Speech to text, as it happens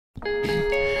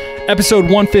Episode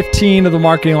 115 of the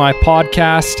Marketing Life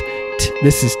podcast.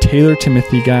 This is Taylor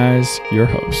Timothy, guys, your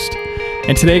host.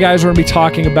 And today, guys, we're going to be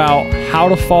talking about how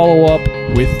to follow up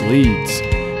with leads.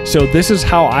 So this is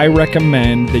how I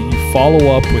recommend that you follow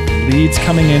up with leads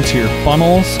coming into your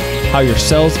funnels, how your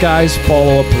sales guys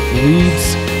follow up with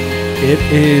leads. It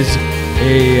is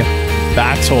a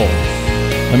battle,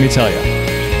 let me tell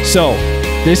you. So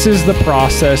this is the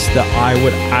process that I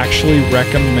would actually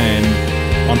recommend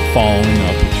on following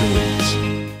up with your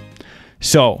leads.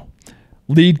 So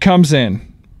lead comes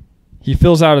in. He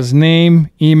fills out his name,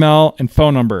 email, and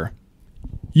phone number.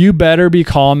 You better be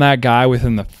calling that guy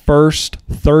within the first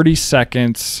 30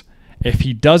 seconds. If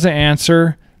he doesn't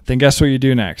answer, then guess what you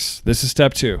do next? This is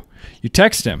step 2. You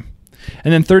text him.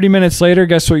 And then 30 minutes later,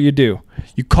 guess what you do?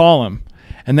 You call him.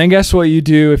 And then guess what you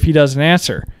do if he doesn't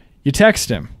answer? You text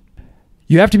him.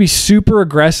 You have to be super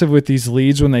aggressive with these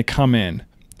leads when they come in.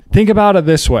 Think about it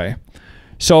this way.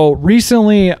 So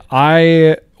recently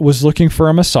I was looking for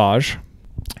a massage,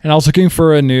 and I was looking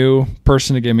for a new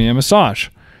person to give me a massage.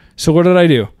 So what did I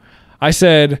do? I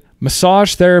said,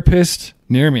 massage therapist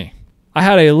near me. I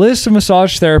had a list of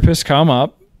massage therapists come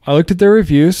up. I looked at their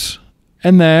reviews,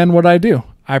 and then what did I do?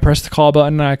 I pressed the call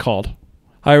button and I called.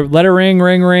 I let it ring,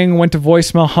 went to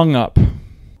voicemail, hung up.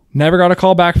 Never got a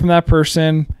call back from that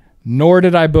person, nor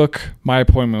did I book my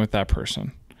appointment with that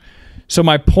person. So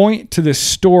my point to this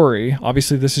story,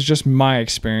 obviously this is just my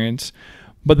experience,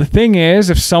 but the thing is,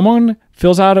 if someone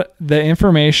fills out the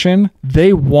information,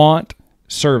 they want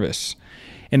service.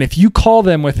 And if you call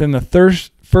them within the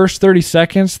first 30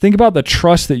 seconds, think about the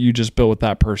trust that you just built with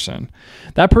that person.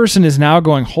 That person is now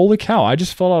going, holy cow, I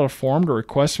just filled out a form to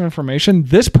request some information.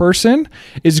 This person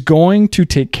is going to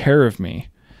take care of me.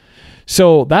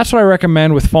 So that's what I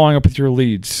recommend with following up with your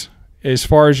leads. As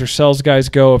far as your sales guys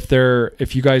go,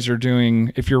 if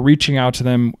you're reaching out to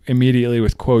them immediately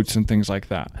with quotes and things like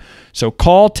that. So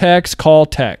call,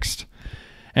 text,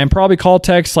 and probably call,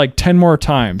 text like 10 more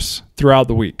times throughout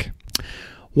the week.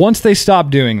 Once they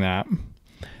stop doing that,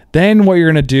 then what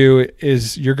you're going to do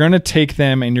is you're going to take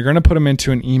them and you're going to put them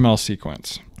into an email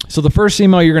sequence. So the first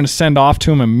email you're going to send off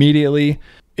to them immediately,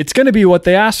 it's going to be what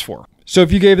they asked for. So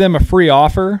if you gave them a free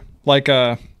offer, like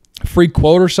a free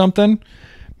quote or something,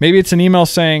 maybe it's an email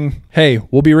saying, hey,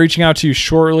 we'll be reaching out to you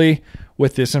shortly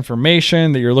with this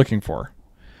information that you're looking for.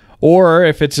 Or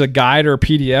if it's a guide or a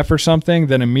PDF or something,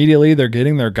 then immediately they're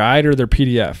getting their guide or their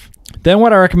PDF. Then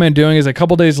what I recommend doing is a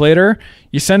couple days later,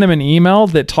 you send them an email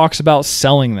that talks about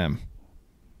selling them.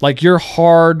 Like you're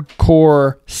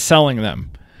hardcore selling them.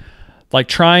 Like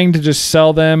trying to just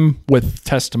sell them with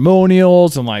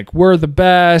testimonials and like, we're the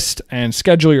best and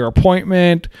schedule your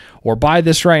appointment or buy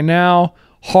this right now.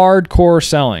 Hardcore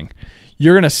selling.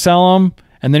 You're going to sell them,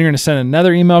 and then you're going to send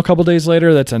another email a couple days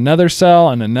later that's another sell,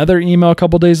 and another email a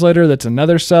couple days later that's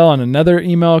another sell, and another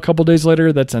email a couple days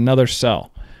later that's another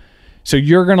sell. So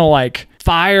you're going to like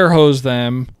fire hose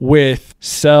them with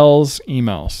sales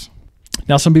emails.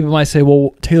 Now some people might say,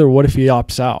 well, Taylor, what if he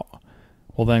opts out?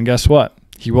 Well, then guess what?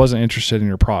 He wasn't interested in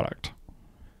your product.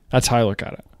 That's how I look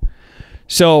at it.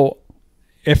 So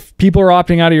if people are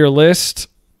opting out of your list,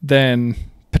 then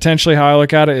potentially how I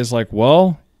look at it is like,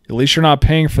 well, at least you're not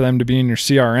paying for them to be in your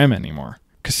CRM anymore,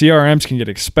 because CRMs can get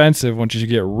expensive once you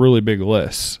get really big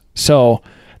lists. So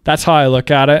that's how I look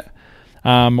at it.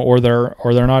 Or they're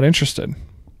not interested.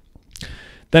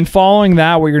 Then following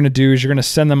that, what you're going to do is you're going to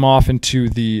send them off into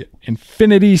the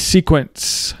infinity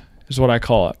sequence is what I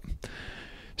call it.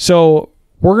 So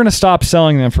we're going to stop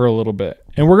selling them for a little bit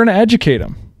and we're going to educate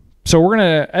them. So we're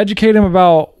going to educate them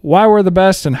about why we're the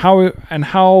best and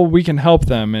how we can help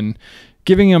them, and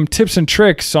giving them tips and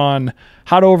tricks on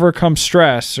how to overcome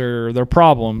stress or their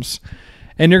problems.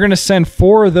 And you're going to send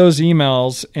 4 of those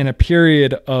emails in a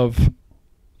period of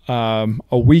a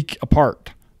week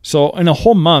apart. So in a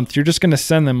whole month, you're just going to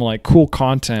send them like cool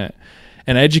content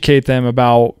and educate them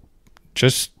about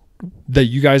just that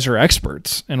you guys are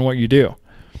experts in what you do.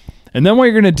 And then what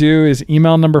you're going to do is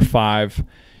email number 5.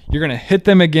 You're going to hit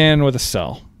them again with a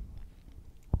sell.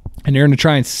 And you're going to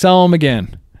try and sell them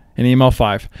again in email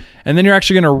 5. And then you're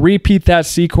actually going to repeat that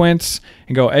sequence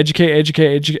and go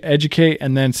educate,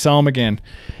 and then sell them again.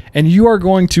 And you are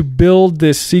going to build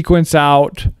this sequence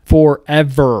out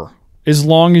forever, as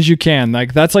long as you can.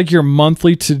 Like that's like your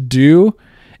monthly to do,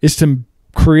 is to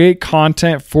create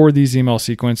content for these email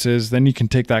sequences. Then you can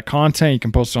take that content, you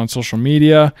can post it on social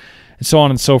media, and so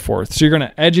on and so forth. So you're going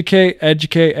to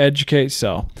educate,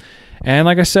 sell. And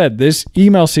like I said, this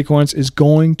email sequence is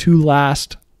going to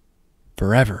last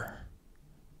forever.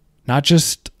 Not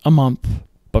just a month,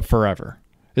 but forever.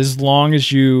 As long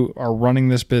as you are running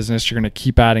this business, you're going to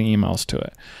keep adding emails to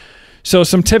it. So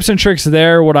some tips and tricks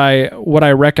there. What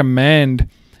I recommend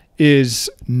is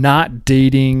not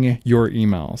dating your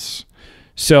emails.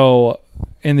 So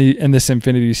in this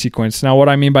infinity sequence. Now, what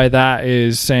I mean by that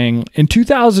is saying in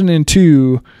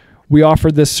 2002, we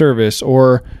offered this service,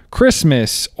 or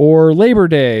Christmas or Labor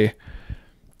Day.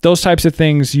 Those types of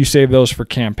things, you save those for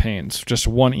campaigns, just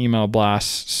one email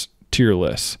blast to your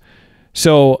list.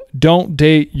 So don't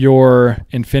date your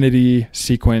infinity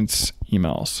sequence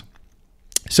emails.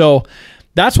 So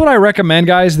that's what I recommend,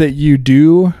 guys, that you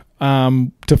do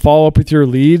to follow up with your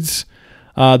leads.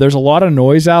 There's a lot of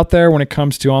noise out there when it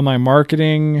comes to online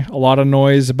marketing, a lot of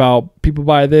noise about people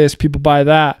buy this, people buy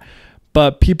that,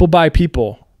 but people buy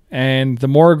people. And the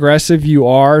more aggressive you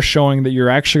are showing that you're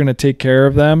actually going to take care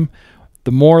of them,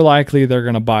 the more likely they're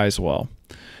going to buy as well.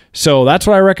 So that's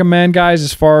what I recommend, guys,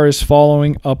 as far as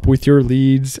following up with your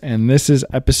leads. And this is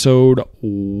episode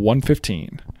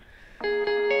 115.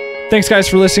 Thanks, guys,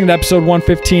 for listening to episode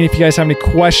 115. If you guys have any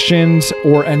questions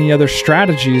or any other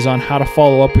strategies on how to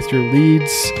follow up with your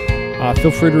leads,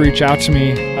 feel free to reach out to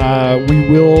me. We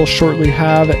will shortly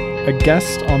have a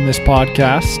guest on this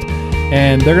podcast,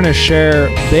 and they're going to share,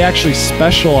 they actually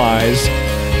specialize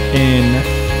in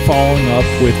following up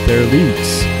with their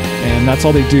leads. And that's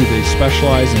all they do. They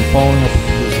specialize in following up with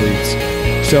people's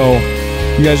leads. So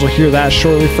you guys will hear that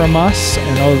shortly from us.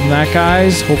 And other than that,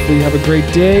 guys, hopefully you have a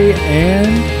great day,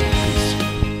 and